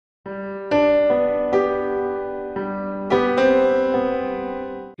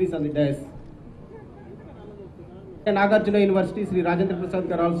on the dais. Nagarjuna University, Sri Rajendra Prasad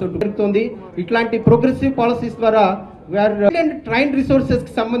garu also జరుగుతోంది. ఇట్లాంటి progressive policies ద్వారా wear train resources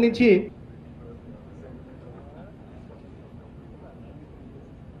కి సంబంధించి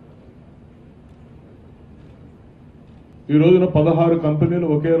ఈ రోజున 16 కంపెనీలు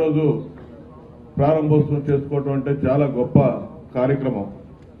ఒకే రోజు ప్రారంభోత్సవం చేసుకోవడం అంటే చాలా గొప్ప కార్యక్రమం.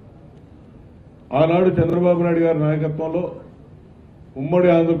 ఆనాడు చంద్రబాబు నాయుడు గారి నాయకత్వంలో ఉమ్మడి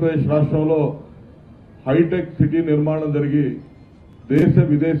ఆంధ్రప్రదేశ్ రాష్ట్రంలో హైటెక్ సిటీ నిర్మాణం జరిగి దేశ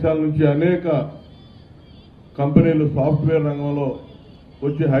విదేశాల నుంచి అనేక కంపెనీలు సాఫ్ట్వేర్ రంగంలో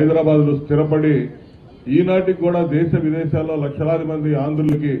వచ్చి హైదరాబాద్లో స్థిరపడి ఈనాటికి కూడా దేశ విదేశాల్లో లక్షలాది మంది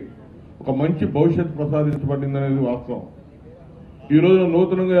ఆంధ్రులకి ఒక మంచి భవిష్యత్తు ప్రసాదించబడిందనేది వాస్తవం. ఈ రోజున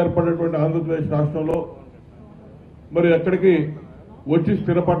నూతనంగా ఏర్పడినటువంటి ఆంధ్రప్రదేశ్ రాష్ట్రంలో మరి ఎక్కడికి వచ్చి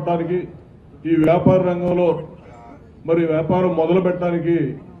స్థిరపడటానికి ఈ వ్యాపార రంగంలో మరి వ్యాపారం మొదలు పెట్టడానికి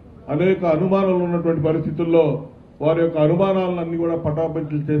అనేక అనుమానాలు ఉన్నటువంటి పరిస్థితుల్లో వారి యొక్క అనుమానాలన్నీ కూడా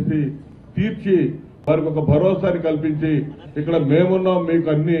పటాపంచలు చేసి తీర్చి వారికి ఒక భరోసాని కల్పించి ఇక్కడ మేమున్నాం, మీకు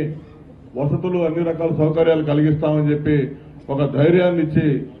అన్ని వసతులు అన్ని రకాల సౌకర్యాలు కలిగిస్తామని చెప్పి ఒక ధైర్యాన్ని ఇచ్చి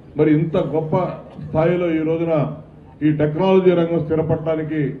మరి ఇంత గొప్ప స్థాయిలో ఈ రోజున ఈ టెక్నాలజీ రంగం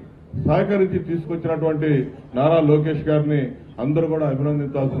స్థిరపడటానికి సహకరించి తీసుకొచ్చినటువంటి నారా లోకేష్ గారిని అందరూ కూడా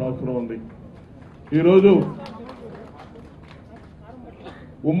అభినందించాల్సిన అవసరం ఉంది. ఈరోజు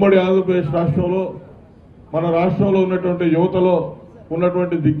ఉమ్మడి ఆంధ్రప్రదేశ్ రాష్ట్రంలో మన రాష్ట్రంలో ఉన్నటువంటి యువతలో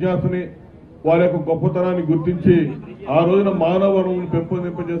ఉన్నటువంటి జిజ్ఞాసని వారి యొక్క గొప్పతనాన్ని గుర్తించి ఆ రోజున మానవ వనరులను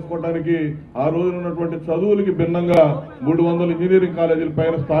పెంపొందింపజేసుకోవడానికి ఆ రోజున ఉన్నటువంటి చదువులకి భిన్నంగా 300 ఇంజనీరింగ్ కాలేజీల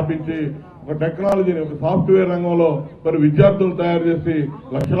పైన స్థాపించి ఒక టెక్నాలజీని ఒక సాఫ్ట్వేర్ రంగంలో మరి విద్యార్థులను తయారు చేసి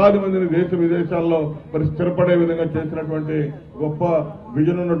లక్షలాది మందిని దేశ విదేశాల్లో మరి స్థిరపడే విధంగా చేసినటువంటి గొప్ప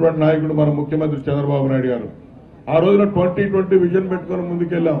విజన్ ఉన్నటువంటి నాయకుడు మన ముఖ్యమంత్రి చంద్రబాబు నాయుడు గారు. ఆ రోజున 2020 విజన్ పెట్టుకుని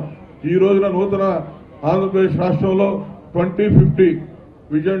ముందుకెళ్లాం. ఈ రోజున నూతన ఆంధ్రప్రదేశ్ రాష్ట్రంలో 2050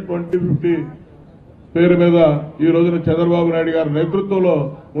 విజన్ 2050 పేరు మీద ఈ రోజున చంద్రబాబు నాయుడు గారి నేతృత్వంలో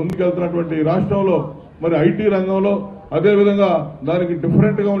ముందుకెళ్తున్నటువంటి రాష్ట్రంలో మరి ఐటీ రంగంలో అదేవిధంగా దానికి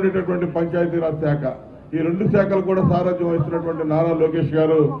డిఫరెంట్ గా ఉండేటటువంటి పంచాయతీరాజ్ శాఖ, ఈ 2 శాఖలు కూడా సారథ్యం వహిస్తున్నటువంటి నారా లోకేష్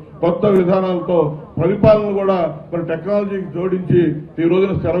గారు కొత్త విధానాలతో పరిపాలన కూడా మరి టెక్నాలజీకి జోడించి ఈ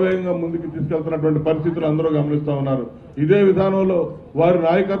రోజున శరవేగంగా ముందుకు తీసుకెళ్తున్నటువంటి పరిస్థితులు అందరూ గమనిస్తా ఉన్నారు. ఇదే విధానంలో వారి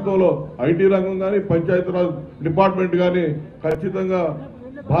నాయకత్వంలో ఐటీ రంగం కానీ పంచాయతీరాజ్ డిపార్ట్మెంట్ కానీ ఖచ్చితంగా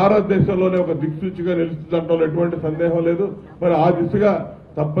భారతదేశంలోనే ఒక దిక్సూచిగా నిలుస్తుందంటో ఎటువంటి సందేహం లేదు. మరి ఆ దిశగా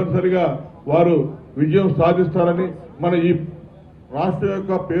తప్పనిసరిగా వారు విజయం సాధిస్తారని మన ఈ రాష్ట్ర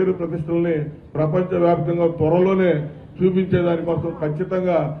యొక్క పేరు ప్రతిష్టల్ని ప్రపంచవ్యాప్తంగా త్వరలోనే చూపించేదానికోసం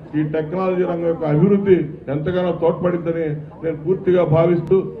ఖచ్చితంగా ఈ టెక్నాలజీ రంగం యొక్క అభివృద్ధి ఎంతగానో తోడ్పడిందని నేను పూర్తిగా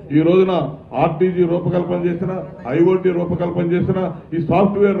భావిస్తూ ఈ రోజున ఆర్టీజీ రూపకల్పన చేసిన, ఐఓటీ రూపకల్పన చేసిన ఈ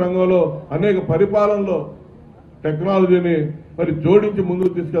సాఫ్ట్వేర్ రంగంలో అనేక పరిపాలనలో టెక్నాలజీని మరి జోడించి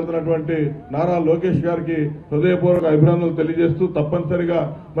ముందుకు తీసుకెళ్తున్నటువంటి నారా లోకేష్ గారికి హృదయపూర్వక అభినందనలు తెలియజేస్తూ తప్పనిసరిగా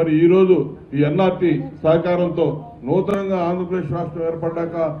మరి ఈ రోజు ఈ ఎన్ఆర్టీ సహకారంతో నూతనంగా ఆంధ్రప్రదేశ్ రాష్ట్రం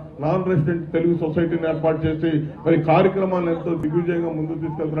ఏర్పడ్డాక నాన్ రెసిడెంట్ తెలుగు సొసైటీని ఏర్పాటు చేసి మరి కార్యక్రమాన్ని ఎంతో దిగ్విజయంగా ముందుకు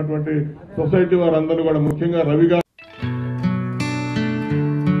తీసుకెళ్తున్నటువంటి సొసైటీ వారందరూ కూడా ముఖ్యంగా రవి గారు